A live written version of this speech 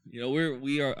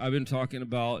I've been talking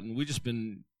about, and we just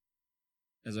been,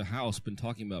 as a house, been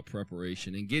talking about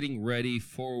preparation and getting ready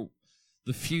for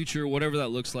the future, whatever that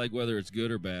looks like, whether it's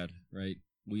good or bad, right?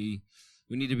 We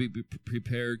need to be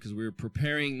prepared, because we're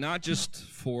preparing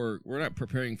we're not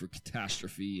preparing for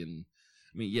catastrophe. And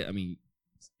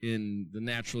in the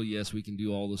natural, yes, we can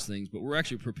do all those things, but we're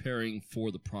actually preparing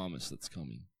for the promise that's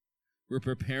coming. We're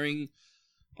preparing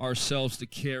ourselves to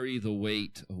carry the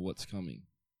weight of what's coming.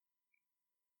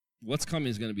 What's coming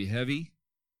is going to be heavy,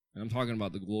 and I'm talking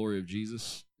about the glory of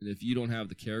Jesus. And if you don't have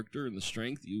the character and the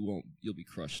strength, you'll be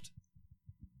crushed.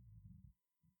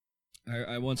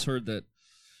 I once heard that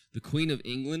the Queen of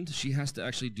England, she has to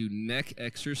actually do neck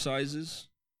exercises.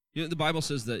 The Bible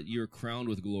says that you're crowned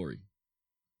with glory.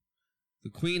 The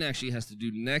Queen actually has to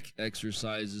do neck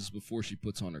exercises before she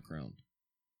puts on her crown,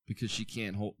 because she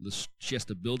can't she has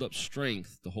to build up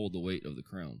strength to hold the weight of the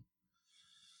crown.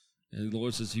 And the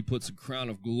Lord says He puts a crown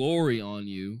of glory on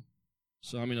you.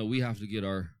 So we have to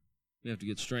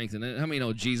get strength. And how many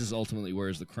know Jesus ultimately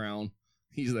wears the crown?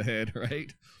 He's the head,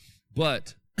 right?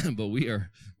 But we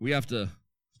have to.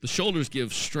 The shoulders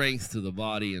give strength to the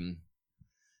body and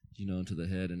to the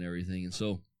head and everything. And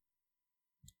so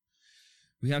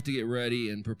we have to get ready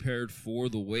and prepared for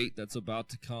the weight that's about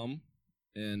to come.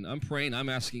 And I'm praying, I'm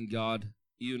asking God,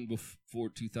 even before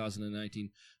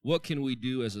 2019, what can we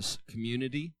do as a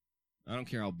community? I don't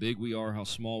care how big we are, how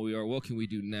small we are. What can we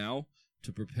do now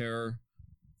to prepare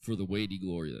for the weighty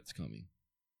glory that's coming?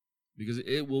 Because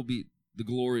the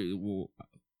glory will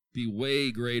be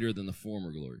way greater than the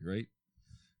former glory, right?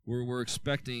 We're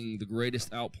expecting the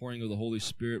greatest outpouring of the Holy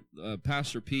Spirit.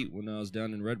 Pastor Pete, when I was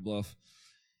down in Red Bluff,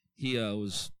 he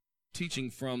was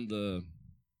teaching from the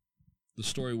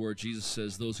story where Jesus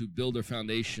says, "Those who build their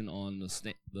foundation on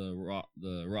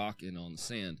the rock and on the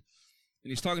sand." And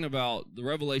he's talking about the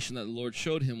revelation that the Lord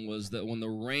showed him was that when the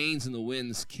rains and the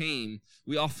winds came,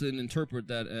 we often interpret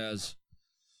that as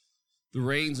the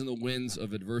rains and the winds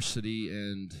of adversity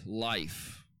and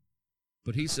life.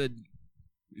 But he said,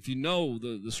 if you know,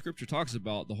 the scripture talks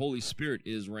about the Holy Spirit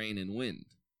is rain and wind.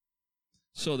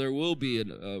 So there will be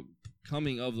a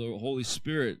coming of the Holy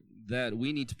Spirit that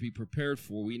we need to be prepared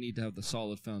for. We need to have the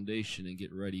solid foundation and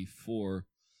get ready for,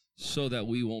 so that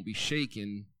we won't be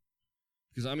shaken.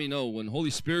 Because when Holy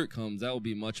Spirit comes, that will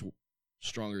be much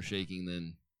stronger shaking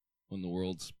than when the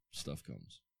world's stuff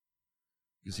comes.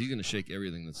 Because He's going to shake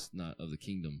everything that's not of the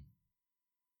kingdom.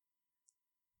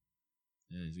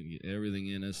 Yeah, He's going to get everything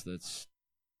in us that's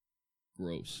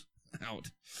gross out.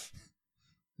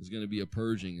 There's going to be a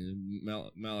purging. And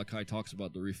Malachi talks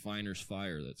about the refiner's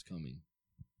fire that's coming.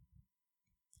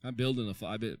 I built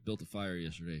a fire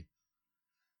yesterday.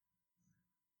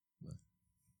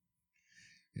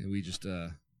 And we just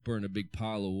burned a big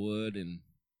pile of wood, and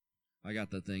I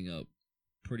got that thing up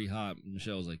pretty hot.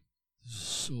 Michelle was like, "This is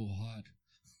so hot."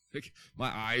 Like, my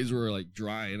eyes were like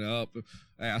drying up.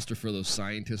 I asked her for those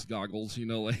scientist goggles,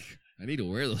 I need to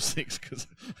wear those things because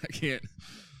I can't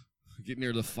get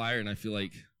near the fire, and I feel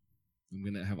like I'm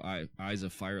going to have eyes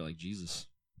of fire like Jesus.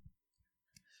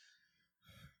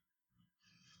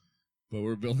 But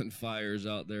we're building fires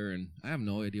out there, and I have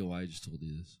no idea why I just told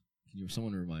you this. Can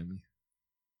someone remind me?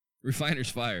 Refiner's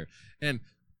fire. And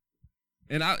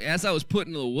as I was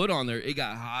putting the wood on there, it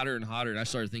got hotter and hotter, and I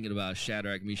started thinking about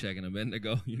Shadrach, Meshach, and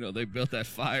Abednego. They built that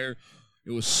fire.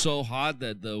 It was so hot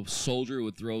that the soldier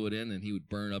would throw it in, and he would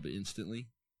burn up instantly.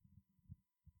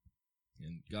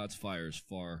 And God's fire is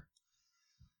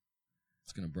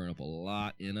it's going to burn up a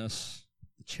lot in us.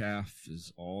 The chaff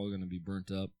is all going to be burnt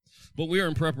up. But we are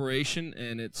in preparation,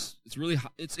 and it's really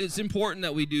it's important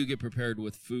that we do get prepared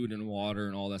with food and water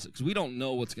and all that stuff, because we don't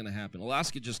know what's going to happen.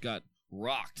 Alaska just got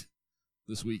rocked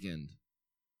this weekend.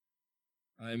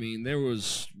 There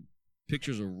was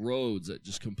pictures of roads that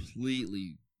just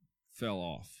completely fell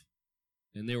off,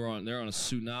 and they're on a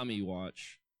tsunami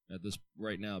watch at this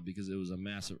right now because it was a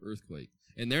massive earthquake.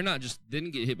 And they're not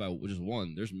didn't get hit by just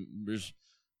one. There's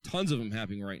tons of them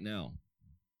happening right now.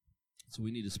 So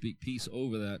we need to speak peace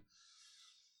over that.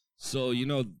 So,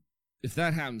 if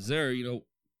that happens there,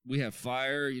 we have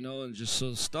fire, and just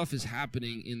so stuff is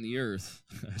happening in the earth.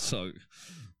 I saw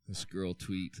this girl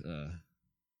tweet,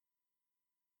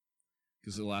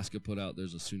 because Alaska put out,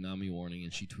 there's a tsunami warning,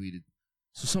 and she tweeted,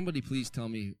 "So somebody please tell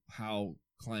me how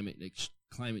climate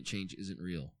change isn't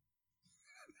real."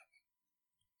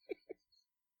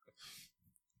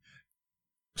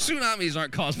 Tsunamis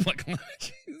aren't caused by climate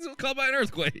change. It's caused by an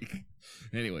earthquake.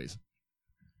 Anyways,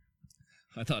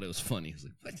 I thought it was funny. I was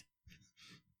like, what?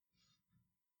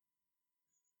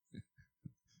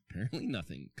 Apparently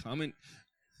nothing.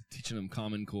 Teaching them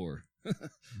Common Core.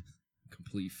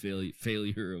 complete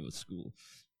failure of a school.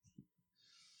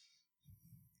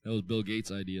 That was Bill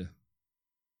Gates' idea.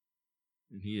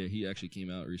 And he actually came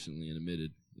out recently and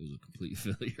admitted it was a complete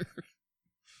failure.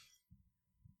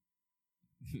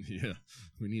 Yeah,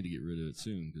 we need to get rid of it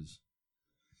soon.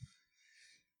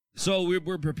 So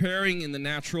we're preparing in the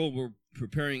natural, we're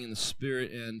preparing in the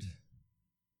spirit, and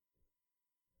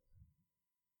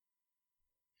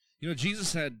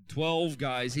Jesus had 12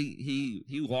 guys.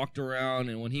 He walked around,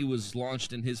 and when he was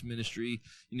launched in his ministry,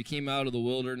 and he came out of the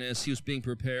wilderness, he was being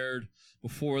prepared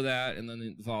before that, and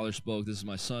then the Father spoke, "This is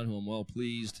my Son, who I'm well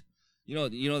pleased."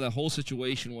 That whole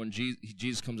situation when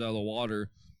Jesus comes out of the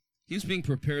water, he was being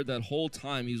prepared that whole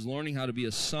time. He was learning how to be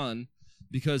a son,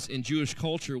 because in Jewish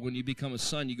culture, when you become a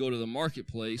son, you go to the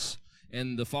marketplace,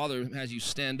 and the Father has you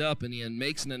stand up, and he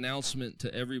makes an announcement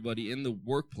to everybody in the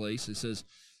workplace. It says,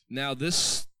 "Now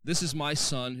this is my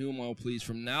Son, whom I will please.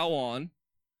 From now on,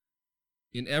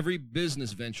 in every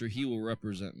business venture, he will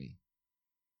represent me.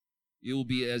 It will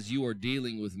be as you are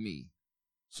dealing with me.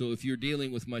 So if you're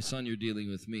dealing with my Son, you're dealing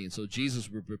with me." And so Jesus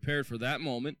was prepared for that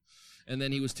moment, and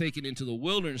then he was taken into the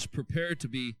wilderness, prepared to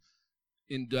be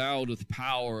endowed with the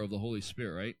power of the Holy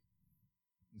Spirit, right?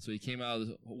 And so he came out of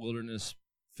the wilderness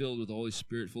filled with the Holy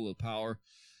Spirit, full of power.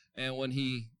 And when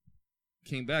he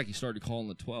came back, he started calling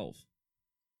the 12.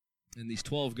 And these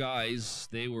 12 guys,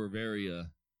 they were very,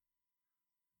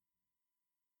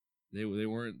 they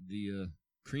weren't the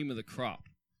cream of the crop,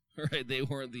 right? They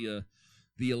weren't the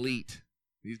elite.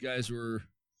 These guys were,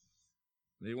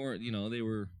 they weren't, they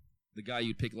were the guy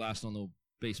you'd pick last on the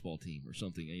baseball team or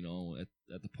something,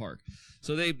 at the park.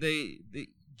 So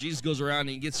Jesus goes around and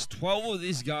he gets 12 of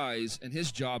these guys, and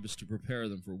his job is to prepare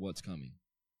them for what's coming.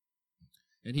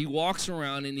 And he walks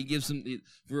around and he gives them,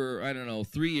 for,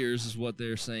 3 years is what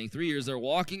they're saying. 3 years, they're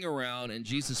walking around and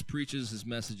Jesus preaches his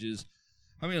messages.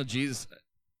 How many know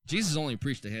Jesus only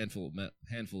preached a handful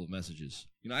of messages?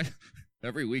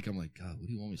 Every week I'm like, God, what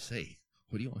do you want me to say?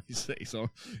 What do you want me to say?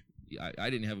 So I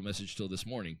didn't have a message till this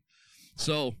morning.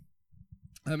 So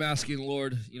I'm asking the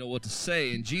Lord, what to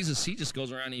say. And Jesus, he just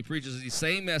goes around and he preaches these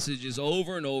same messages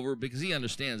over and over, because he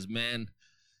understands man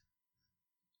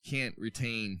can't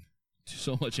retain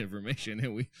so much information,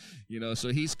 and so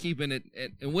he's keeping it,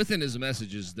 and within his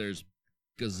messages there's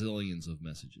gazillions of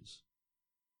messages.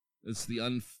 It's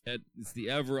the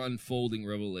ever unfolding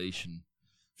revelation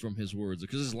from his words,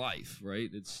 because it's life, right?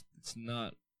 It's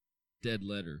not dead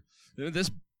letter.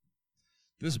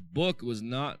 This book was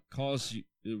not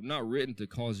written to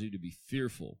cause you to be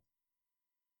fearful.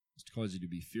 It's to cause you to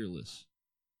be fearless.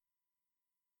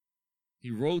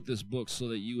 He wrote this book so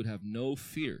that you would have no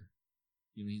fear.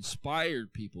 He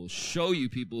inspired people, show you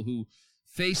people who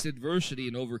faced adversity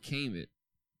and overcame it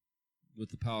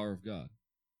with the power of God.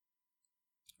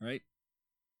 Right?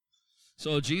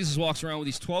 So Jesus walks around with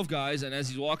these 12 guys, and as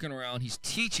he's walking around, he's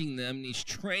teaching them, and he's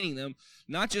training them,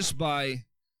 not just by...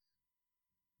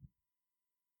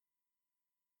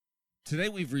 Today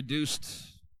we've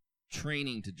reduced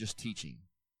training to just teaching.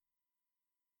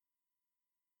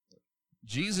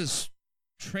 Jesus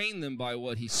trained them by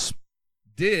what he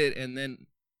did and then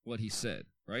what he said,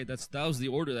 right? That was the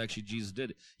order that actually Jesus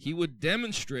did it. He would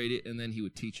demonstrate it and then he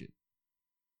would teach it.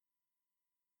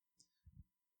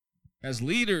 As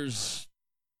leaders,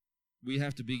 we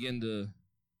have to begin to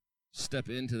step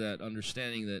into that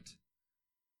understanding that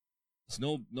it's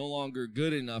no longer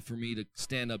good enough for me to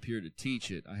stand up here to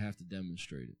teach it. I have to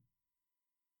demonstrate it.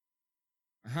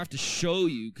 I have to show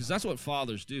you, because that's what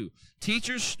fathers do.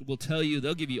 Teachers will tell you,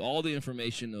 they'll give you all the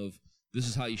information of this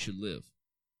is how you should live.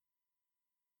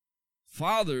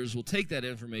 Fathers will take that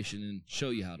information and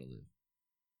show you how to live.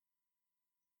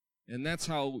 And that's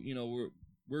how,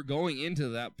 we're going into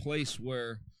that place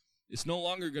where it's no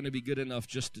longer going to be good enough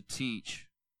just to teach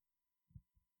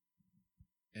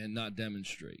and not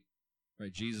demonstrate.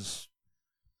 Right? Jesus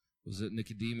was at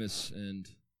Nicodemus, and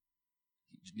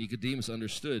Nicodemus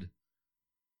understood,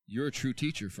 you're a true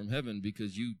teacher from heaven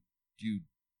because you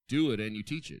do it and you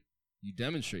teach it. You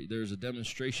demonstrate. There's a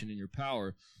demonstration in your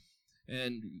power.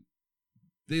 And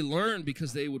they learned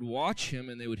because they would watch him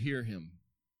and they would hear him.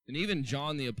 And even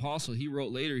John the Apostle, he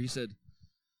wrote later, he said,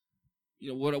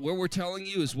 what we're telling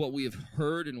you is what we have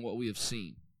heard and what we have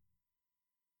seen.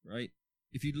 Right?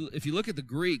 If you look at the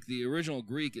Greek, the original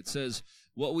Greek, it says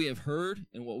what we have heard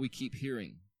and what we keep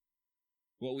hearing.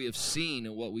 What we have seen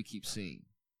and what we keep seeing.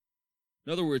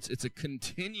 In other words, it's a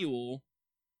continual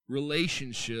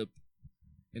relationship,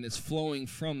 and it's flowing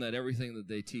from that, everything that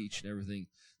they teach and everything.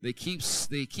 They keep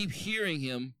hearing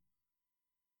him,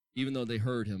 even though they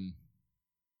heard him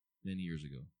many years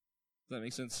ago. Does that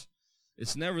make sense?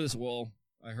 It's never this, well,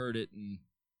 I heard it, and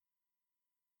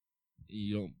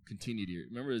you don't continue to hear.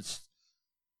 Remember, it's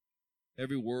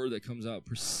every word that comes out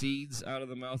proceeds out of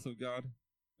the mouth of God,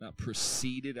 not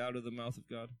proceeded out of the mouth of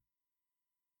God.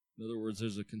 In other words,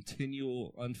 there's a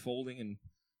continual unfolding and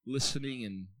listening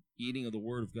and eating of the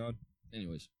word of God.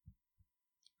 Anyways,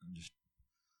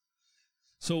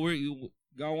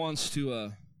 God wants to,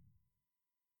 and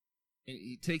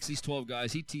he takes these 12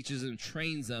 guys, he teaches them,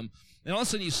 trains them, and all of a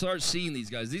sudden you start seeing these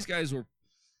guys. These guys were,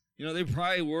 they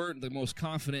probably weren't the most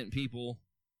confident people.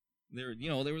 They were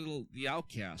the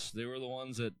outcasts. They were the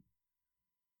ones that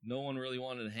no one really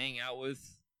wanted to hang out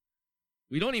with.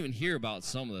 We don't even hear about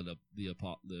some of the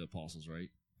apostles, right?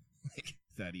 Like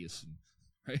Thaddeus,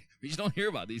 right? We just don't hear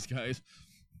about these guys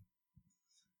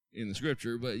in the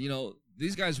scripture. But,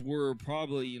 these guys were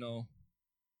probably, when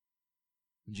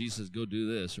Jesus says, go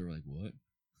do this, or like, what?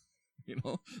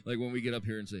 Like when we get up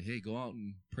here and say, hey, go out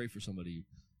and pray for somebody.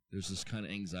 There's this kind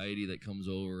of anxiety that comes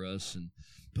over us.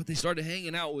 But they started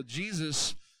hanging out with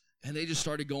Jesus, and they just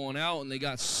started going out, and they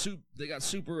got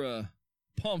super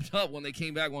pumped up when they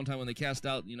came back one time when they cast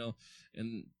out,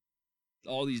 and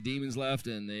all these demons left,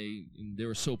 and they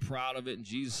were so proud of it. And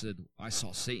Jesus said, I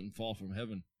saw Satan fall from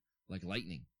heaven like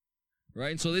lightning,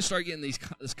 right? And so they started getting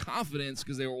this confidence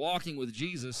because they were walking with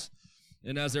Jesus,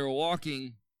 and as they were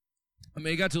walking,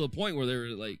 it got to the point where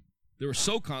they were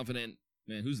so confident,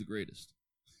 man, who's the greatest?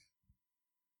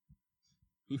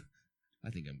 I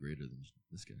think I'm greater than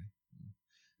this guy.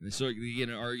 And they get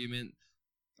in an argument.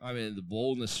 The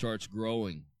boldness starts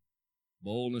growing.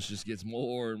 Boldness just gets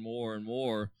more and more and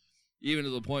more, even to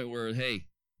the point where, hey,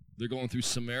 they're going through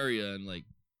Samaria and like,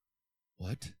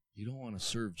 what? You don't want to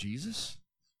serve Jesus?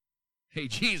 Hey,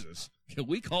 Jesus, can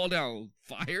we call down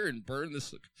fire and burn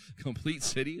this complete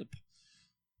city?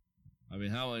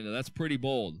 That's pretty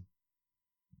bold.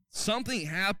 Something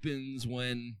happens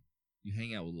when you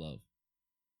hang out with love.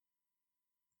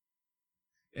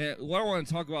 And what I want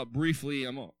to talk about briefly, I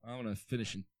want to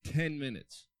finish in 10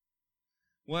 minutes.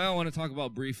 What I want to talk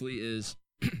about briefly is,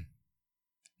 I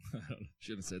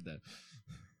shouldn't have said that.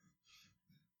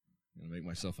 I'm going to make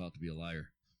myself out to be a liar.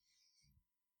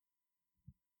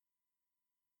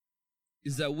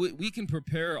 Is that we can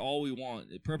prepare all we want.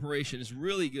 Preparation is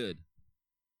really good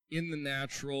in the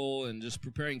natural and just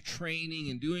preparing training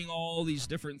and doing all these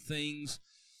different things,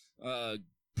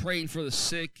 praying for the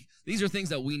sick. These are things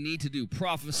that we need to do,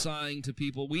 prophesying to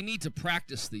people. We need to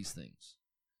practice these things.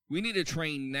 We need to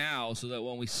train now so that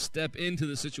when we step into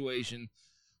the situation,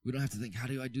 we don't have to think, how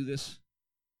do I do this?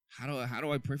 How do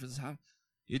I pray for this?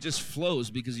 It just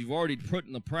flows because you've already put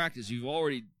in the practice. You've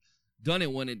already done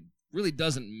it when it really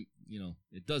doesn't,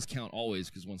 it does count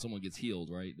always because when someone gets healed,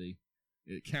 right,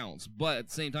 it counts. But at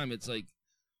the same time, it's like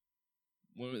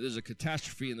when there's a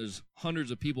catastrophe and there's hundreds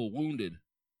of people wounded,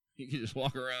 you can just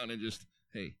walk around and just,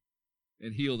 hey,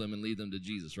 and heal them and lead them to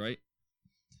Jesus, right?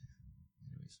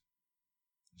 Anyways,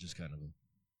 just kind of a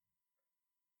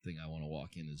thing I want to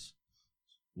walk in is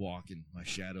walk in my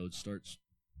shadow. It starts,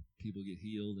 people get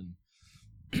healed.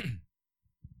 And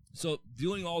so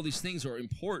doing all these things are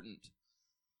important.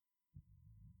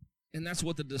 And that's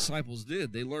what the disciples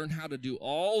did. They learned how to do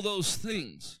all those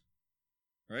things,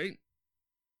 right?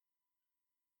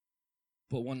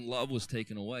 But when love was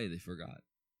taken away, they forgot.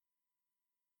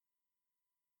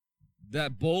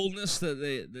 That boldness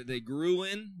that they grew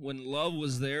in when love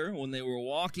was there, when they were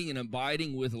walking and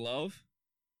abiding with love,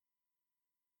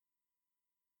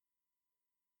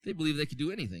 they believed they could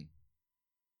do anything.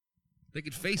 They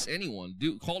could face anyone,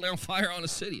 call down fire on a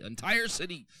city, entire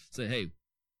city, say, hey,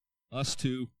 us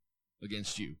two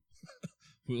against you.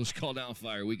 We'll just call down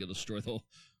fire, we can destroy the whole.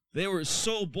 They were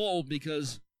so bold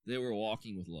because they were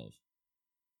walking with love.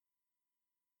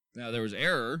 Now, there was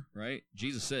error, right?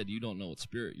 Jesus said, you don't know what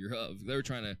spirit you're of.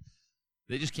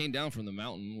 They just came down from the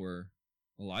mountain where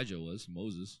Elijah was,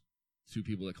 Moses, two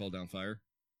people that called down fire,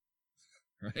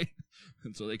 right?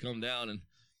 And so they come down and,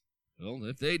 well,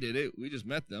 if they did it, we just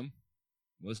met them.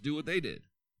 Let's do what they did.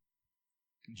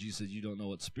 And Jesus said, you don't know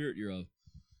what spirit you're of.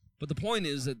 But the point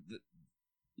is that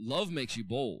love makes you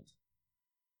bold.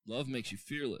 Love makes you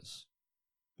fearless.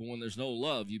 But when there's no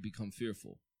love, you become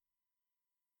fearful.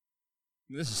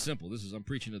 This is simple. I'm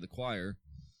preaching to the choir.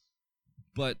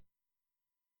 But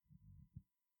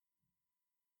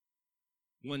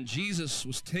when Jesus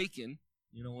was taken,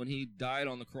 when he died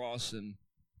on the cross and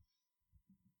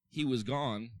he was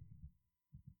gone,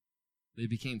 they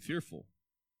became fearful.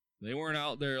 They weren't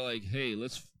out there like, hey,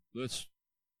 let's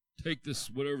take this,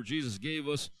 whatever Jesus gave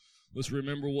us, let's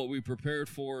remember what we prepared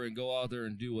for and go out there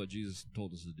and do what Jesus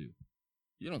told us to do.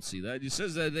 You don't see that. It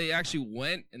says that they actually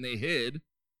went and they hid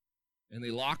and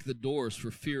they locked the doors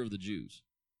for fear of the Jews.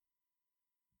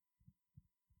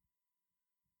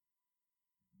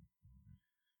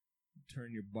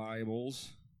 Turn your Bibles.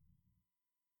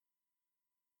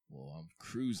 Well, I'm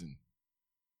cruising.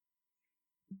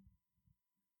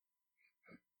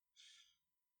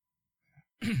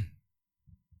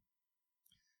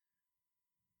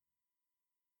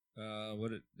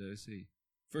 What did I say?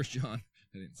 1 John.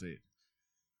 I didn't say it.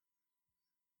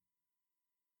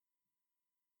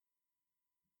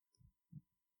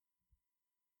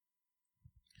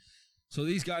 So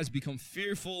these guys become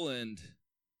fearful, and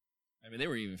I mean, they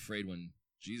were even afraid when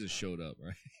Jesus showed up,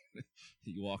 right?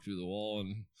 He walked through the wall,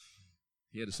 and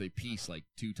he had to say peace like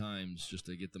 2 times just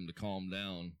to get them to calm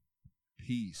down.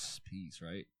 Peace, peace,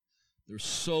 right? There's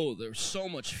so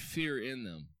much fear in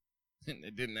them. And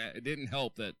it didn't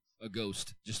help that a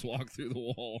ghost just walked through the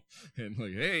wall and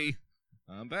like, hey,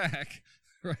 I'm back,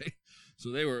 right?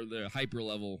 So they're hyper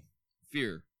level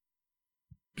fear.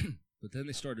 But then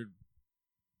they started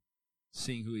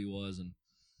seeing who he was,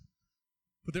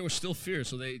 but there was still fear.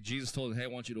 So Jesus told them, hey, I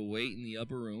want you to wait in the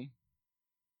upper room.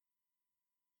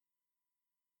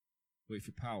 Wait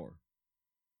for power.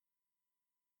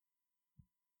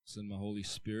 Send my Holy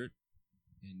Spirit,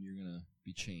 and you're going to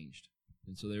be changed.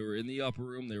 And so they were in the upper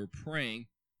room. They were praying.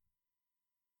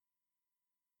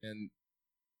 And,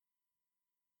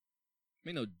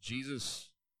 Jesus,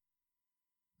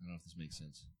 I don't know if this makes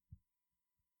sense.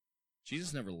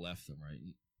 Jesus never left them, right?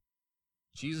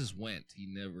 Jesus went. He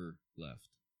never left.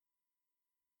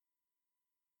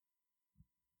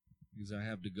 Because I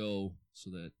have to go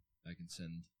so that I can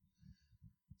send.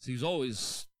 So he's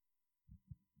always...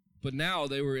 But now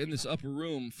they were in this upper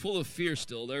room full of fear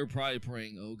still. They were probably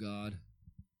praying, oh, God.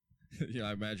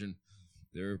 I imagine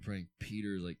they were praying.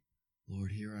 Peter's like,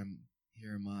 Lord, here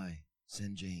am I.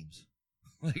 Send James.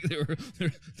 Like they're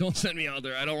don't send me out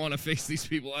there. I don't want to face these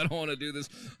people. I don't want to do this.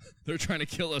 They're trying to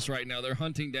kill us right now. They're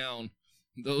hunting down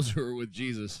those who are with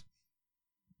Jesus.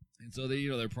 And so those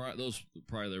were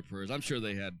probably their prayers. I'm sure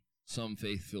they had some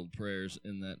faith-filled prayers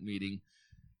in that meeting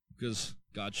because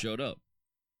God showed up.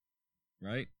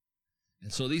 Right?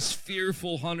 And so these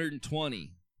fearful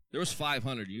 120, there was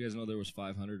 500. You guys know there was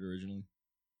 500 originally?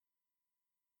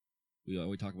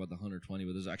 We talk about the 120,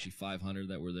 but there's actually 500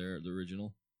 that were there at the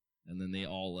original, and then they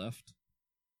all left.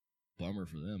 Bummer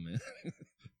for them, man.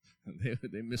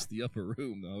 they missed the upper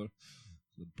room, though,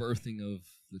 the birthing of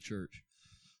the church.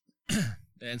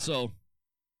 And so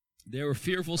they were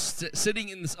fearful, sitting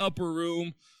in this upper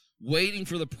room, waiting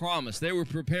for the promise. They were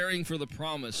preparing for the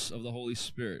promise of the Holy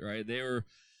Spirit, right? They were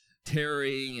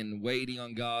tarrying and waiting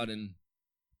on God, and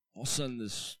all of a sudden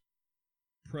this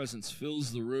presence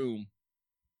fills the room.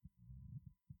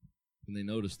 And they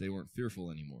noticed they weren't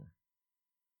fearful anymore.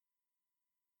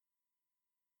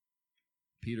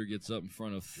 Peter gets up in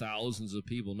front of thousands of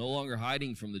people, no longer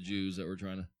hiding from the Jews that were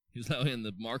he was now in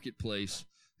the marketplace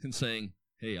and saying,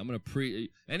 hey, I'm going to preach.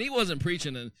 And he wasn't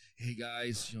preaching, and hey,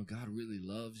 guys, God really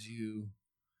loves you.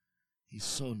 He's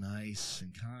so nice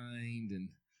and kind, and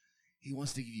he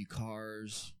wants to give you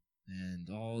cars and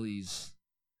all these.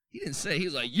 He didn't say, he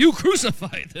was like, you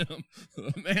crucified them.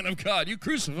 Man of God, you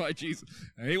crucified Jesus.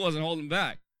 And he wasn't holding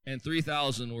back. And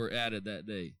 3,000 were added that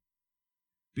day.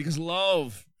 Because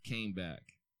love came back.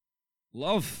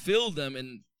 Love filled them,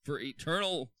 and for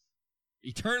eternally,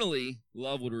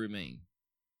 love would remain.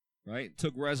 Right?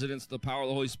 Took residence, the power of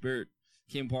the Holy Spirit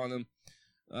came upon them.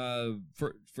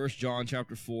 1 John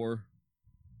chapter 4.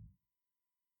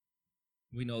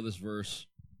 We know this verse.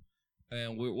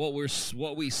 And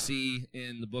what we see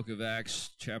in the book of Acts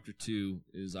chapter 2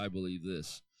 is, I believe,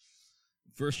 this.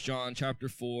 1 John chapter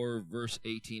 4, verse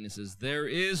 18, it says, there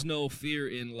is no fear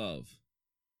in love,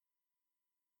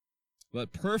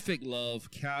 but perfect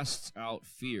love casts out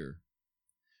fear,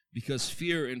 because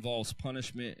fear involves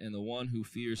punishment, and the one who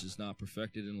fears is not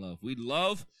perfected in love. We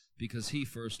love because he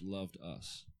first loved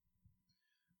us.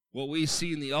 What we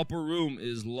see in the upper room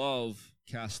is love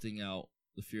casting out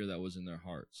the fear that was in their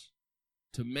hearts,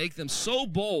 to make them so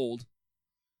bold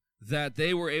that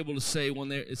they were able to say,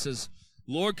 it says,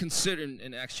 Lord, consider,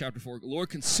 in Acts chapter 4, Lord,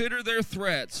 consider their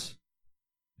threats.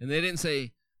 And they didn't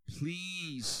say,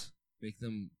 please make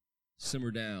them simmer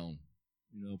down.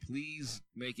 Please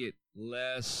make it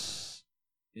less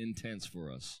intense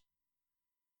for us.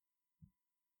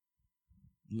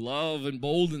 Love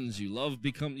emboldens you.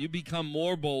 You become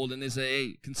more bold, and they say,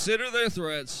 hey, consider their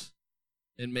threats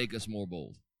and make us more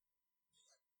bold.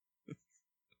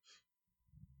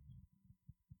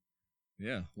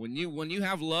 Yeah, when you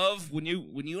have love, when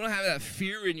you don't have that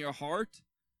fear in your heart,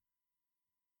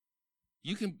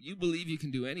 you believe you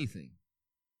can do anything,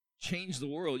 change the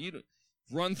world. You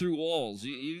run through walls.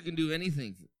 You can do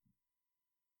anything.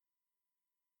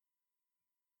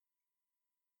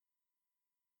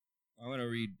 I want to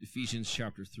read Ephesians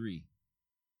chapter 3.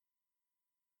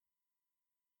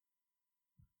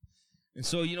 And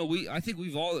so, I think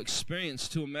we've all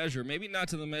experienced to a measure, maybe not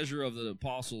to the measure of the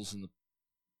apostles in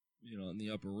the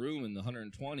upper room in the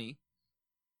 120,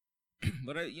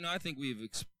 but I think we've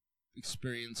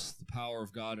experienced the power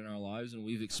of God in our lives, and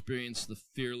we've experienced the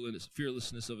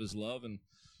fearlessness of His love, and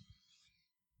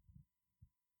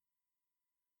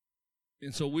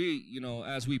so we,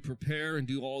 as we prepare and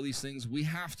do all these things, we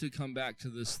have to come back to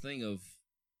this thing of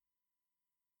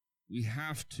we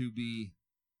have to be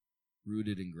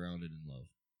rooted and grounded in love.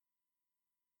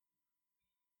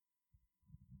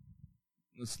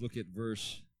 Let's look at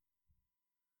verse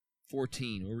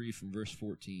 14. We'll read from verse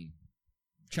 14.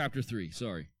 Chapter 3,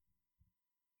 sorry.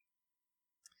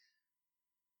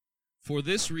 For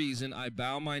this reason I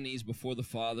bow my knees before the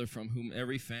Father, from whom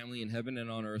every family in heaven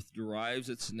and on earth derives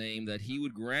its name, that He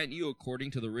would grant you, according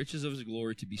to the riches of His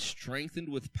glory, to be strengthened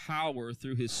with power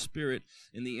through His Spirit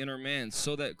in the inner man,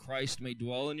 so that Christ may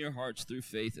dwell in your hearts through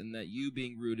faith, and that you,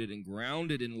 being rooted and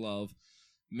grounded in love,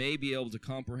 may be able to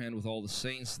comprehend with all the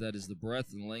saints, that is the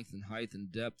breadth and length and height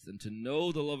and depth, and to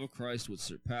know the love of Christ which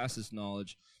surpasses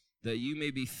knowledge, that you may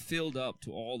be filled up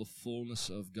to all the fullness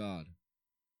of God.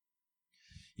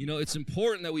 It's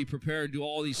important that we prepare and do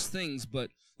all these things,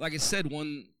 but like I said,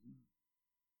 when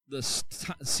the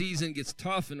season gets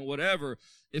tough and whatever,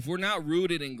 if we're not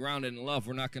rooted and grounded in love,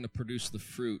 we're not going to produce the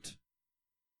fruit.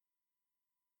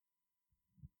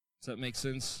 Does that make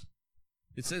sense?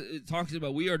 It talks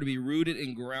about we are to be rooted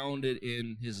and grounded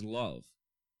in His love.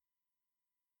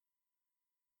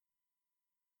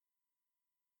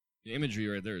 The imagery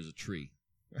right there is a tree,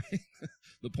 right?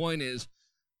 The point is,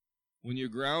 when you're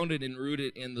grounded and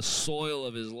rooted in the soil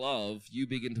of His love, you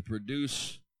begin to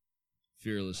produce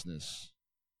fearlessness,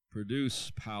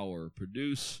 produce power,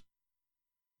 produce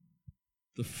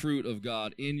the fruit of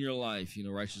God in your life,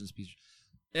 righteousness, peace.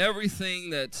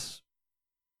 Everything that's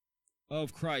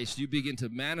of Christ, you begin to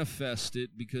manifest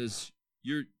it because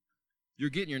you're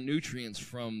getting your nutrients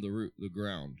from the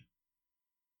ground.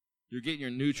 You're getting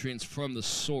your nutrients from the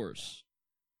source.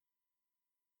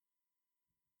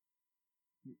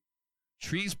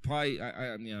 Trees probably,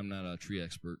 I'm not a tree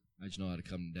expert. I just know how to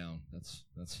cut them down.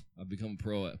 I've become a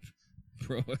pro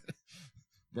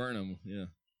burn them, yeah.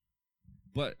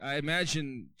 But I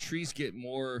imagine trees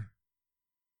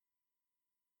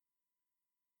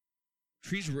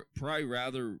probably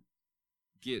rather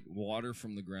get water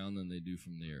from the ground than they do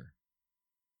from the air.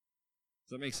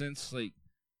 Does that make sense? Like,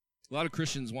 a lot of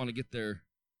Christians want to get their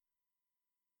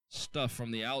stuff from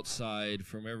the outside,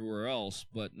 from everywhere else,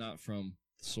 but not from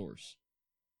the source.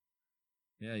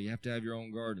 Yeah, you have to have your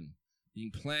own garden.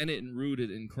 Being planted and rooted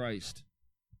in Christ.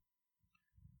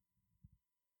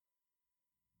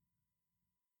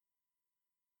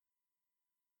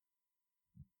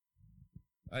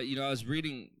 I was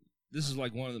reading, this is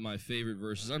like one of my favorite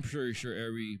verses. I'm sure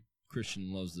every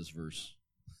Christian loves this verse.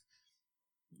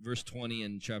 Verse 20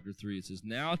 in chapter 3, it says,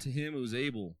 Now to Him who is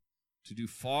able to do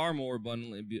far more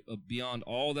abundantly beyond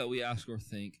all that we ask or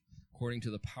think, according to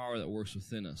the power that works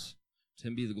within us. To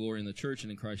Him be the glory in the church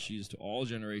and in Christ Jesus to all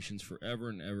generations forever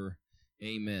and ever.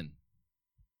 Amen.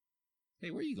 Hey,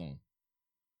 where are you going?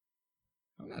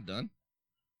 I'm not done.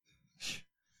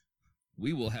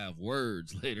 We will have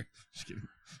words later. Just kidding.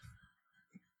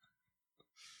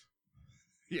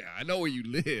 Yeah, I know where you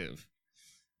live.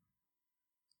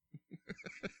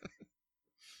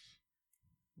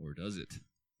 Or does it?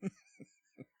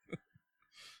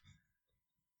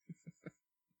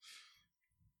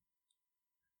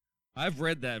 I've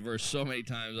read that verse so many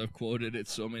times. I've quoted it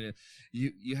so many.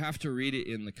 You have to read it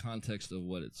in the context of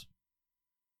what it's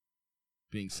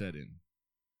being said in.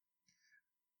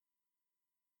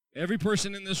 Every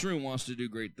person in this room wants to do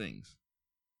great things.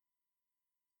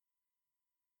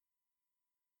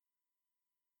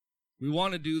 We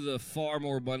want to do the far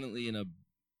more abundantly in a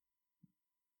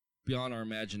beyond our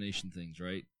imagination things,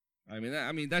 right? I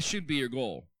mean that should be your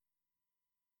goal.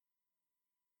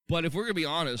 But if we're going to be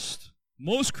honest,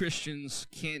 most Christians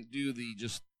can't do the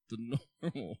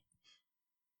normal.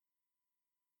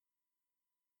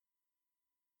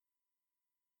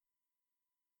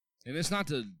 And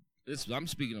I'm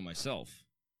speaking of myself.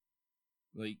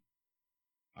 Like,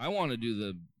 I want to do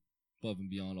the above and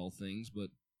beyond all things,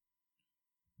 but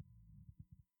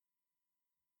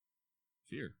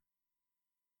fear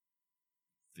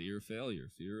of failure,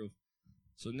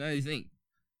 so now you think,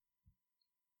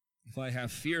 if I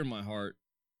have fear in my heart,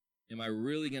 am I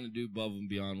really going to do above and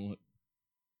beyond what?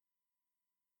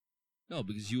 No,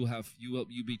 because you'll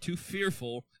be too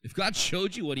fearful. If God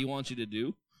showed you what He wants you to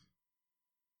do,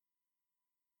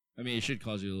 I mean, it should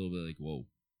cause you a little bit like, whoa.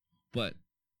 but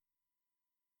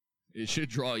it should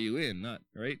draw you in, not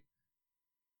right?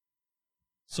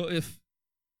 So if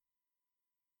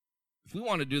we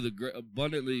want to do the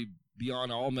abundantly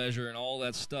beyond all measure and all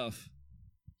that stuff,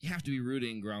 you have to be rooted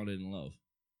and grounded in love.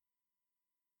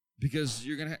 Because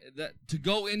you're going to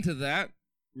go into that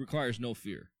requires no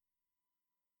fear.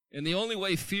 And the only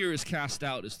way fear is cast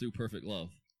out is through perfect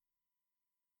love.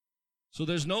 So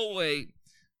there's no way,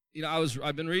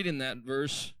 I've been reading that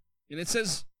verse, and it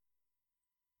says,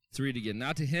 let's read it again.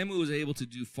 Not to him who is able to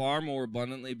do far more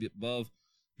abundantly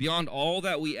beyond all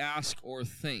that we ask or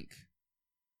think.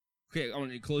 Okay, I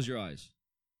want you to close your eyes.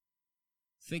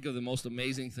 Think of the most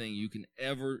amazing thing you can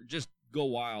ever, just go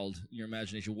wild in your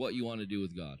imagination, what you want to do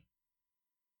with God.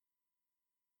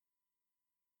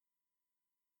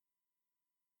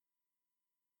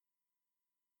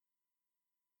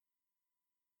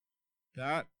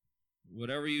 That,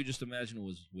 whatever you just imagined,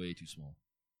 was way too small.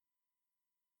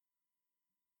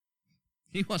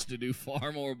 He wants to do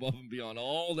far more above and beyond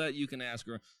all that you can ask.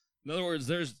 In other words,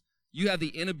 you have the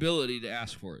inability to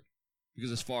ask for it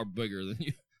because it's far bigger than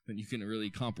you can really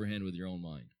comprehend with your own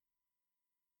mind.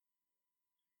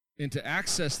 And to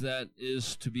access that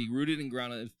is to be rooted and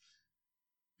grounded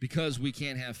because we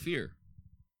can't have fear.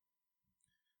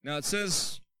 Now it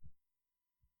says,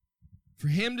 for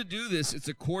him to do this, it's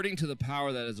according to the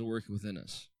power that is at work within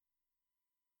us.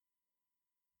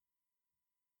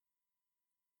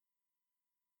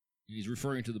 And he's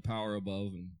referring to the power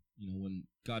above, and when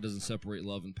God doesn't separate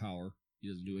love and power, he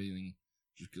doesn't do anything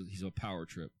just because he's a power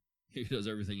trip. He does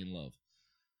everything in love.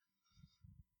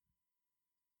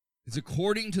 It's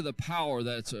according to the power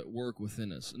that's at work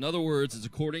within us. In other words, it's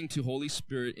according to Holy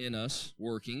Spirit in us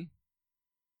working.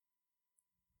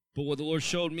 But what the Lord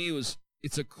showed me was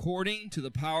it's according to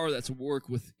the power that's at work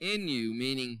within you,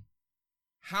 meaning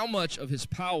how much of his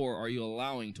power are you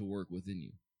allowing to work within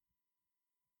you?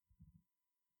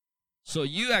 So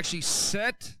you actually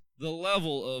set the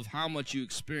level of how much you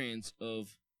experience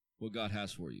of what God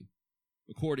has for you,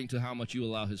 according to how much you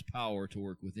allow his power to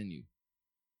work within you.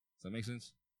 Does that make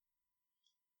sense?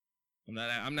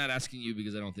 I'm not asking you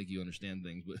because I don't think you understand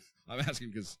things, but I'm asking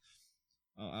because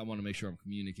I want to make sure I'm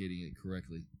communicating it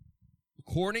correctly.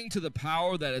 According to the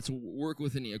power that it's work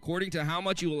within you, according to how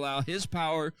much you allow his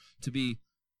power to be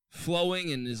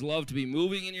flowing and his love to be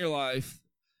moving in your life,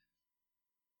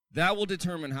 that will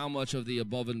determine how much of the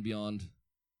above and beyond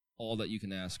all that you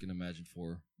can ask and imagine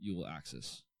for you will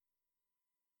access.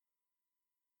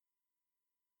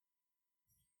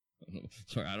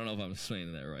 Sorry, I don't know if I'm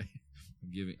saying that right.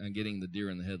 I'm getting the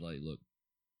deer in the headlight look.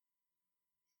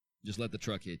 Just let the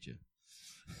truck hit you.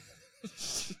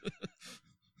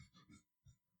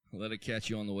 Let it catch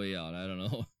you on the way out. I don't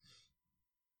know.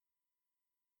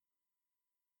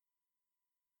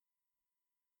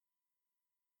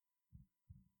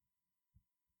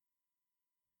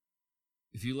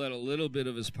 If you let a little bit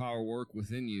of his power work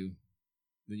within you,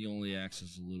 then you only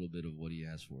access a little bit of what he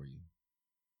has for you.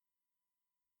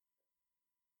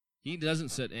 He doesn't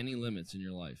set any limits in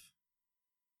your life.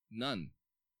 None.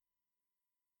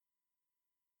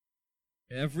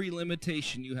 Every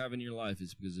limitation you have in your life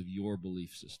is because of your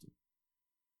belief system.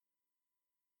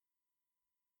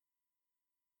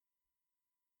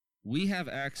 We have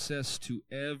access to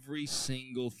every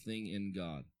single thing in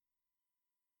God.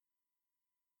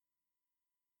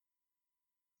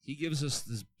 He gives us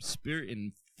the Spirit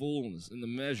in fullness, in the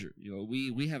measure.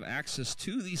 We have access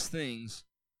to these things,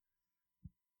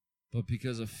 but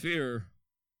because of fear,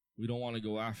 we don't want to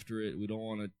go after it. We don't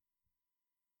want to,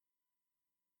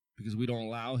 because we don't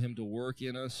allow him to work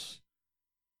in us.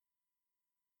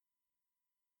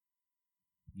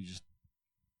 We just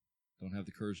don't have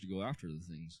the courage to go after the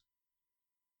things.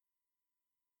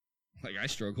 Like I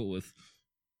struggle with,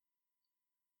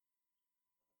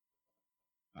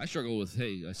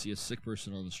 hey, I see a sick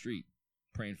person on the street,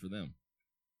 praying for them.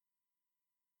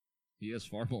 He has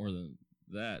far more than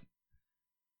that.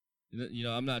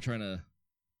 I'm not trying to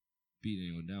beat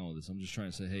anyone down with this. I'm just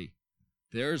trying to say, hey,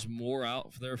 there's more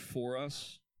out there for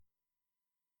us.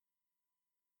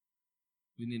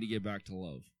 We need to get back to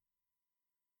love.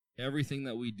 Everything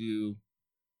that we do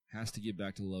has to get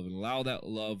back to love and allow that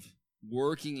love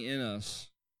working in us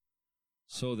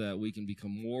so that we can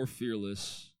become more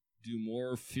fearless, do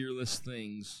more fearless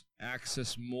things,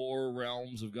 access more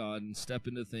realms of God, and step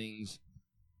into things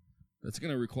that's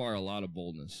going to require a lot of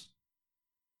boldness.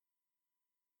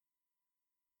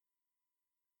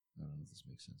 I don't know if this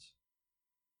makes sense.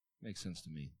 Makes sense to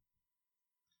me.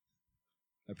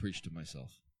 I preach to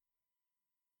myself.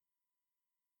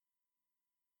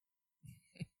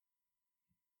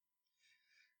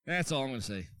 That's all I'm going to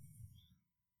say.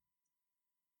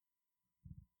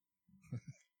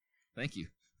 Thank you.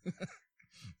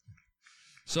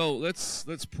 So let's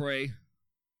pray.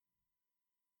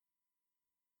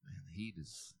 Man, the heat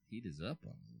is up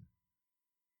on here.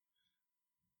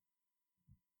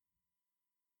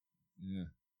 Yeah,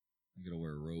 I gotta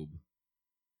wear a robe.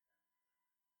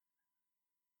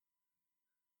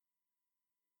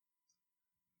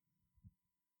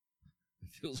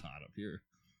 It feels hot up here.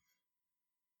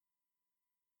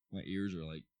 My ears are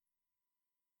like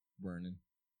burning.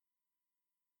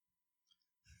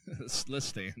 Let's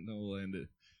stand. No, we'll end it.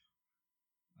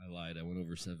 I lied. I went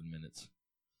over 7 minutes.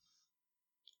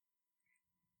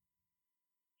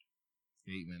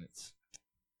 8 minutes.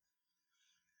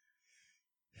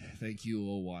 Thank you,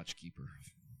 old watchkeeper.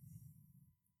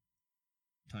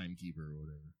 Timekeeper or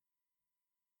whatever.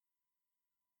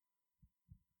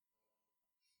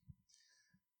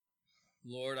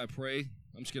 Lord, I pray.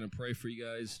 I'm just going to pray for you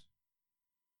guys.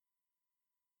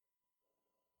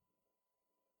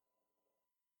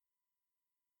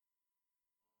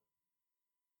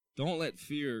 Don't let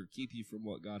fear keep you from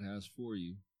what God has for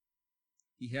you.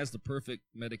 He has the perfect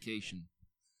medication,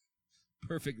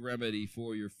 perfect remedy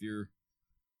for your fear.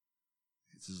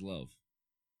 It's His love.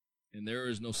 And there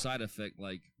is no side effect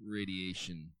like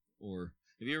radiation. Or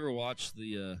have you ever watched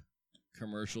the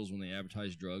commercials when they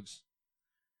advertise drugs?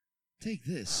 Take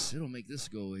this. It'll make this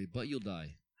go away, but you'll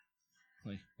die.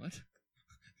 Like, what?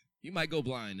 You might go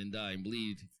blind and die and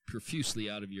bleed profusely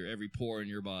out of your every pore in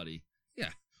your body. Yeah.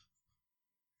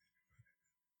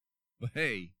 But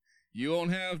hey, you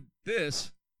won't have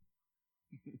this.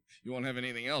 You won't have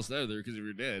anything else either because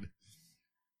you're dead.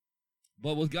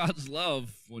 But with God's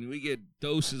love, when we get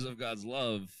doses of God's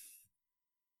love,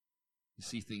 you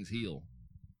see things heal.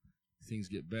 Things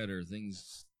get better.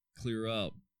 Things clear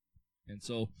up. And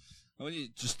so I want you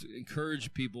to just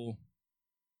encourage people,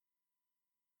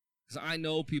 because I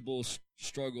know people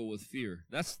struggle with fear.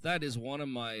 That is one of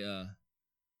my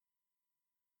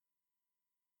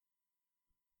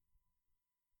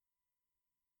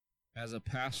as a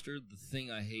pastor, the thing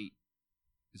I hate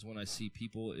is when I see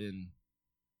people in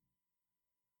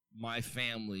my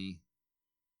family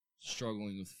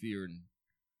struggling with fear and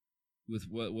with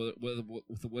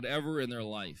whatever in their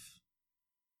life.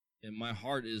 And my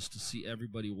heart is to see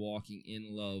everybody walking in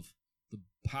love, the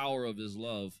power of His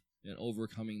love, and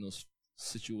overcoming those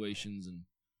situations. And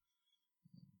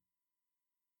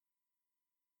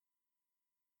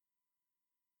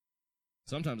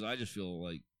sometimes I just feel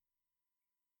like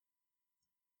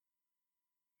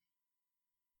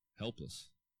helpless.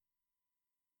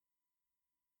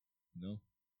 You know?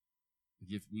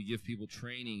 We give people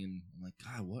training, and I'm like,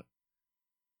 God, what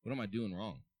am I doing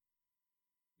wrong?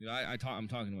 You know, I'm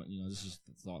talking about, this is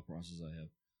the thought process I have.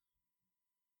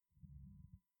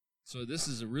 So this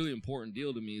is a really important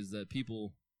deal to me, is that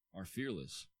people are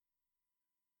fearless.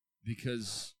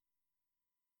 Because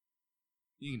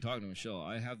you can talk to Michelle.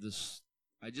 I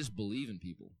just believe in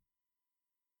people.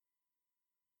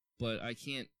 But I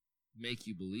can't make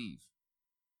you believe.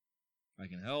 I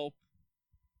can help.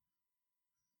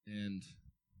 And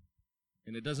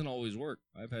it doesn't always work.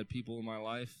 I've had people in my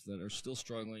life that are still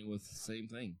struggling with the same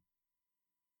thing.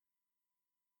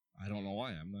 I don't know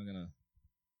why. I'm not going to.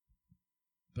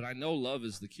 But I know love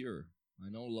is the cure. I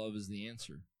know love is the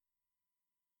answer.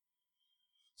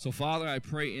 So, Father, I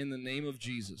pray in the name of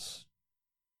Jesus.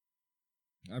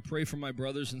 I pray for my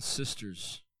brothers and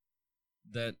sisters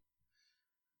that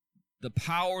the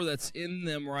power that's in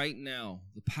them right now,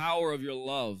 the power of your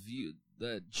love,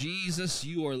 that Jesus,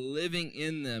 you are living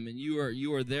in them, and you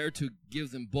are there to give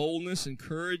them boldness and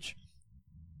courage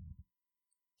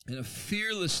and a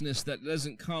fearlessness that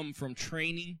doesn't come from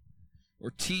training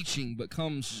or teaching, but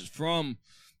comes from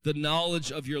the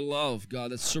knowledge of your love,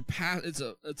 God. It's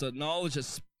a knowledge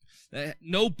that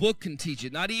no book can teach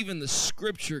it. Not even the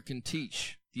Scripture can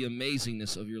teach the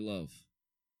amazingness of your love.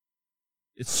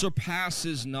 It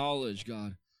surpasses knowledge,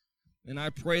 God. And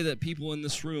I pray that people in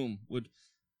this room would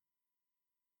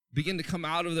begin to come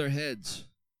out of their heads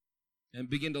and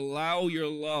begin to allow your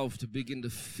love to begin to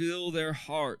fill their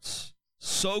hearts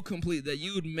so complete that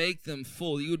you would make them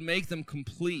full. You would make them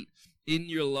complete in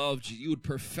your love. You would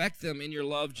perfect them in your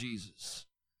love, Jesus.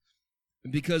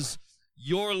 And because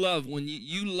your love, when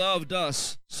you loved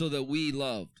us so that we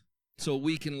loved, so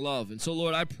we can love. And so,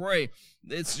 Lord, I pray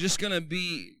it's just going to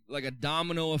be like a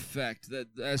domino effect, that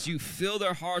as you fill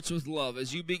their hearts with love,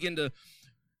 as you begin to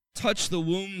touch the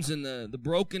wounds and the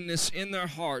brokenness in their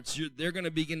hearts, they're going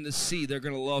to begin to see they're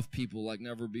going to love people like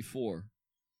never before.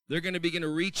 They're going to begin to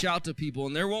reach out to people,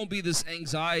 and there won't be this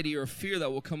anxiety or fear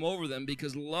that will come over them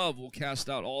because love will cast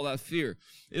out all that fear.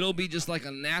 It'll be just like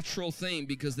a natural thing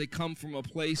because they come from a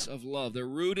place of love. They're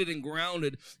rooted and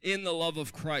grounded in the love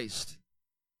of Christ.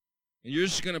 And you're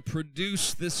just going to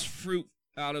produce this fruit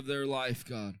out of their life,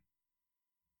 God.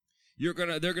 They're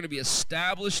going to be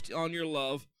established on your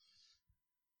love.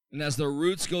 And as their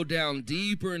roots go down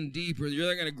deeper and deeper,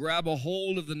 they're going to grab a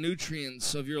hold of the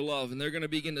nutrients of your love, and they're going to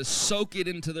begin to soak it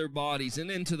into their bodies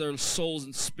and into their souls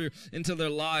and spirit, into their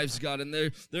lives, God. And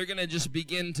they're going to just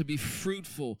begin to be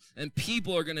fruitful, and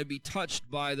people are going to be touched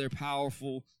by their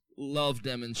powerful love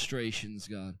demonstrations,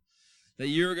 God. That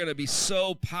you're going to be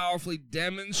so powerfully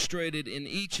demonstrated in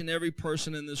each and every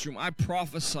person in this room. I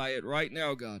prophesy it right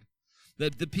now, God,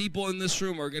 that the people in this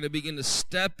room are going to begin to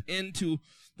step into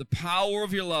the power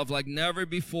of your love like never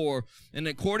before. And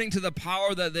according to the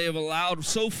power that they have allowed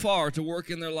so far to work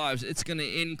in their lives, it's going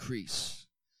to increase.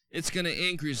 It's going to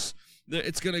increase.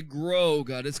 It's going to grow,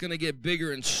 God. It's going to get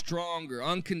bigger and stronger,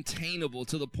 uncontainable,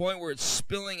 to the point where it's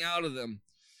spilling out of them.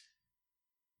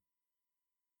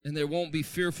 And they won't be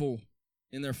fearful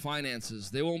in their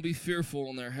finances. They won't be fearful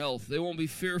in their health. They won't be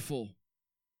fearful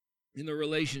in their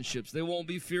relationships. They won't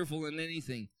be fearful in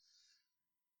anything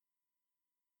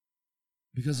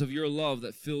because of your love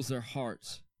that fills their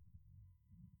hearts.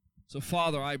 So,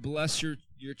 Father, I bless your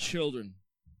children,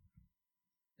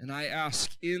 and I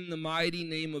ask in the mighty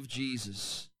name of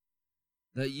Jesus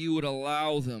that you would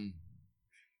allow them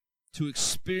to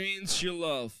experience your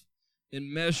love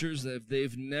in measures that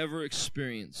they've never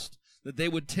experienced, that they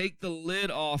would take the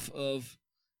lid off of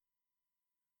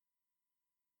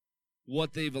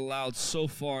what they've allowed so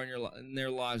far in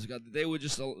their lives, God, that they would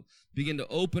just begin to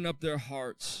open up their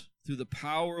hearts through the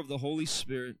power of the Holy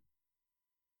Spirit.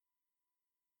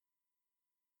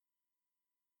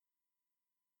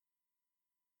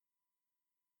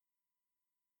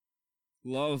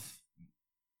 Love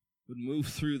would move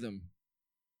through them.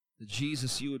 That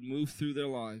Jesus, you would move through their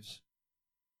lives.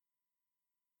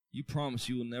 You promise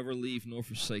you will never leave nor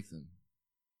forsake them.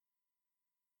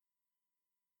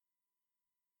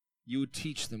 You would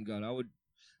teach them, God.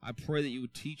 I pray that you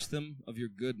would teach them of your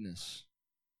goodness.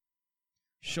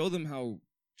 Show them how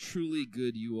truly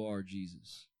good you are,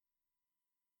 Jesus.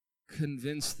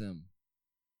 Convince them.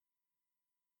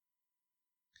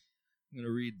 I'm going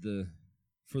to read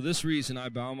For this reason I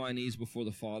bow my knees before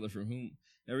the Father, from whom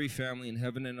every family in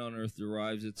heaven and on earth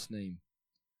derives its name,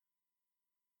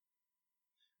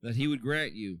 that he would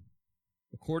grant you,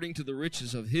 according to the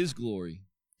riches of his glory,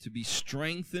 to be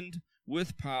strengthened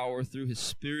with power through his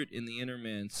Spirit in the inner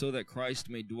man, so that Christ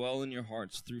may dwell in your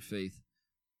hearts through faith,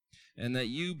 and that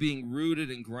you, being rooted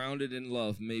and grounded in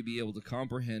love, may be able to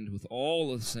comprehend with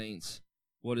all the saints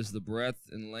what is the breadth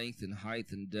and length and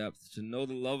height and depth, to know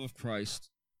the love of Christ,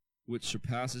 which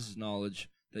surpasses knowledge,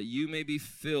 that you may be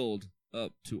filled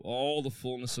up to all the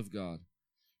fullness of God.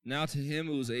 Now to him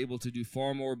who is able to do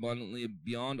far more abundantly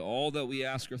beyond all that we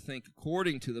ask or think,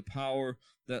 according to the power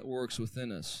that works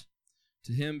within us.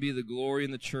 To him be the glory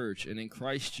in the church and in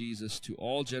Christ Jesus to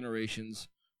all generations,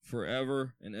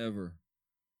 forever and ever.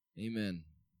 Amen.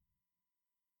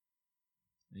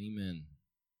 Amen.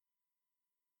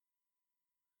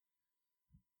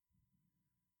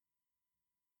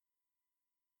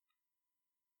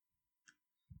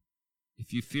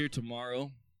 If you fear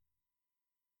tomorrow,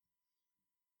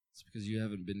 it's because you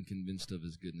haven't been convinced of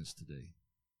his goodness today.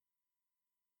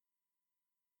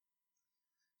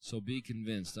 So be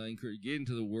convinced. I encourage you, get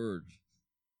into the Word.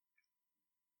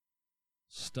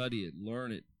 Study it,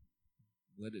 learn it.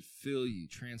 Let it fill you,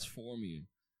 transform you.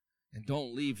 And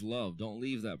don't leave love. Don't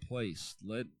leave that place.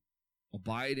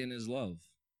 Abide in his love.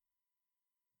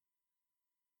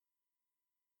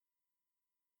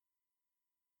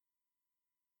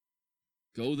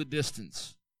 Go the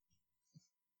distance.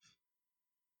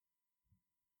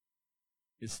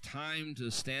 It's time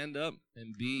to stand up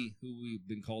and be who we've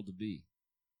been called to be.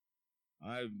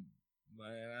 I've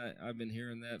been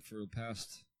hearing that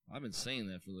I've been saying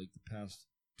that for like the past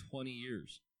 20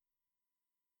 years.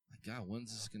 My God,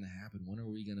 when's this going to happen? When are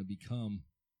we going to become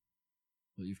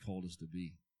what you've called us to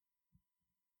be?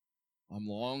 I'm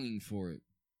longing for it.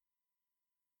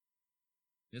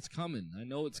 It's coming. I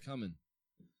know it's coming.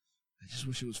 I just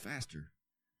wish it was faster.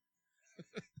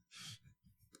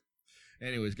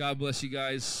 Anyways, God bless you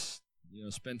guys.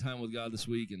 Spend time with God this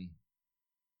week and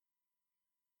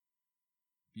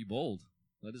be bold.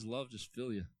 Let his love just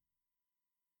fill you.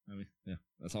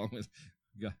 That's all I'm going to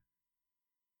say.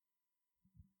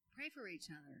 Pray for each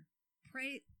other.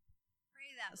 Pray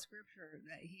that scripture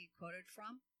that he quoted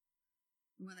from,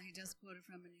 the one that he just quoted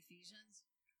from in Ephesians.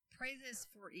 Pray this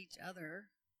for each other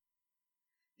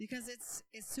because it's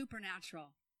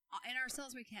supernatural. In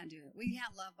ourselves, we can't do it. We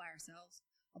can't love by ourselves.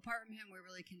 Apart from Him, we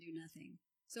really can do nothing.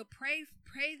 So pray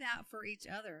that for each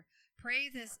other. Pray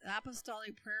this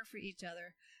apostolic prayer for each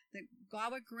other, that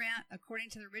God would grant,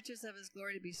 according to the riches of His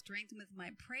glory, to be strengthened with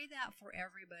might. Pray that for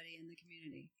everybody in the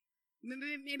community.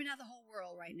 Maybe not the whole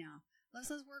world right now. Let's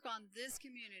work on this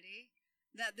community,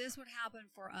 that this would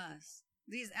happen for us.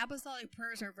 These apostolic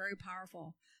prayers are very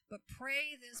powerful. But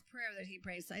pray this prayer that he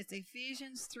prays. It's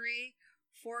Ephesians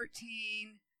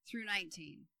 3:14 through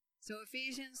 19. So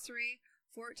Ephesians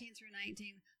 3:14 through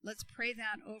 19. Let's pray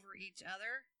that over each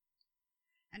other.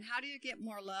 And how do you get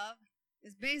more love?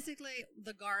 It's basically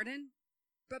the garden.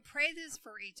 But pray this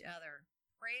for each other.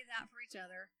 Pray that for each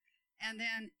other. And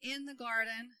then in the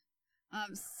garden,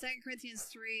 2 Corinthians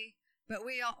 3, but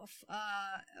we all,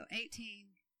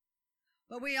 18.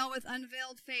 But we all with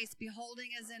unveiled face, beholding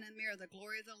as in a mirror the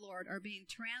glory of the Lord, are being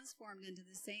transformed into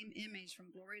the same image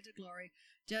from glory to glory,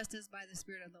 just as by the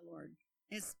Spirit of the Lord.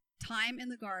 It's time in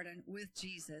the garden with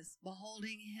Jesus.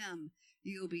 Beholding Him,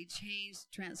 you will be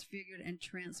changed, transfigured, and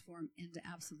transformed into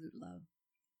absolute love.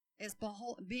 It's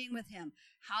being with Him.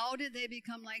 How did they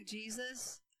become like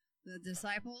Jesus? The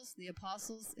disciples, the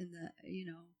apostles,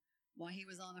 while He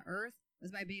was on the earth,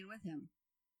 was by being with Him.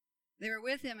 They were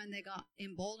with Him and they got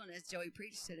emboldened, as Joey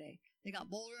preached today. They got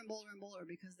bolder and bolder and bolder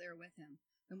because they were with Him.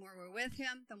 The more we're with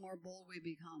Him, the more bold we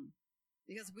become.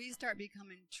 Because we start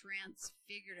becoming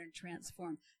transfigured and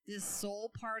transformed. This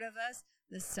soul part of us,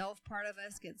 the self part of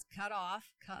us gets cut off,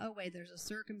 cut away. There's a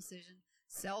circumcision.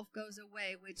 Self goes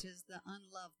away, which is the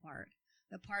unloved part.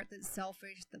 The part that's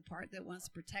selfish, the part that wants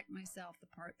to protect myself, the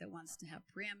part that wants to have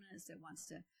preeminence, that wants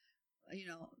to,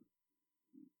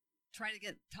 try to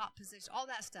get top position, all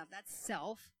that stuff. That's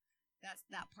self.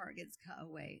 That part gets cut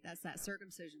away. That's that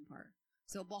circumcision part.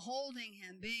 So beholding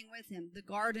Him, being with Him, the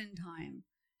garden time,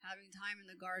 having time in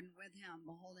the garden with Him,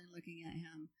 beholding, looking at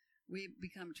Him, we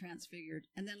become transfigured.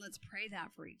 And then let's pray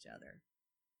that for each other.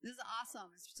 This is awesome.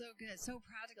 It's so good, so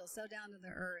practical, so down to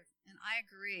the earth. And I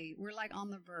agree. We're like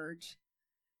on the verge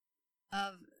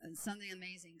of something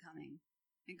amazing coming.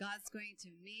 And God's going to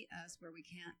meet us where we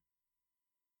can't.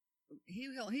 He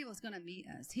was going to meet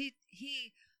us. He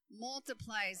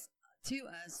multiplies to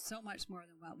us so much more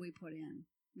than what we put in.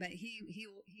 But he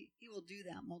will do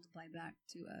that, multiply back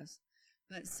to us.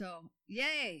 But so,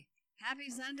 yay! Happy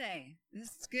Sunday.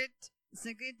 This is good. It's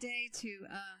a good day to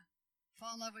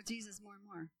fall in love with Jesus more and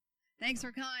more. Thanks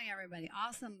for coming, everybody.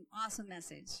 Awesome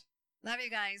message. Love you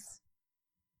guys.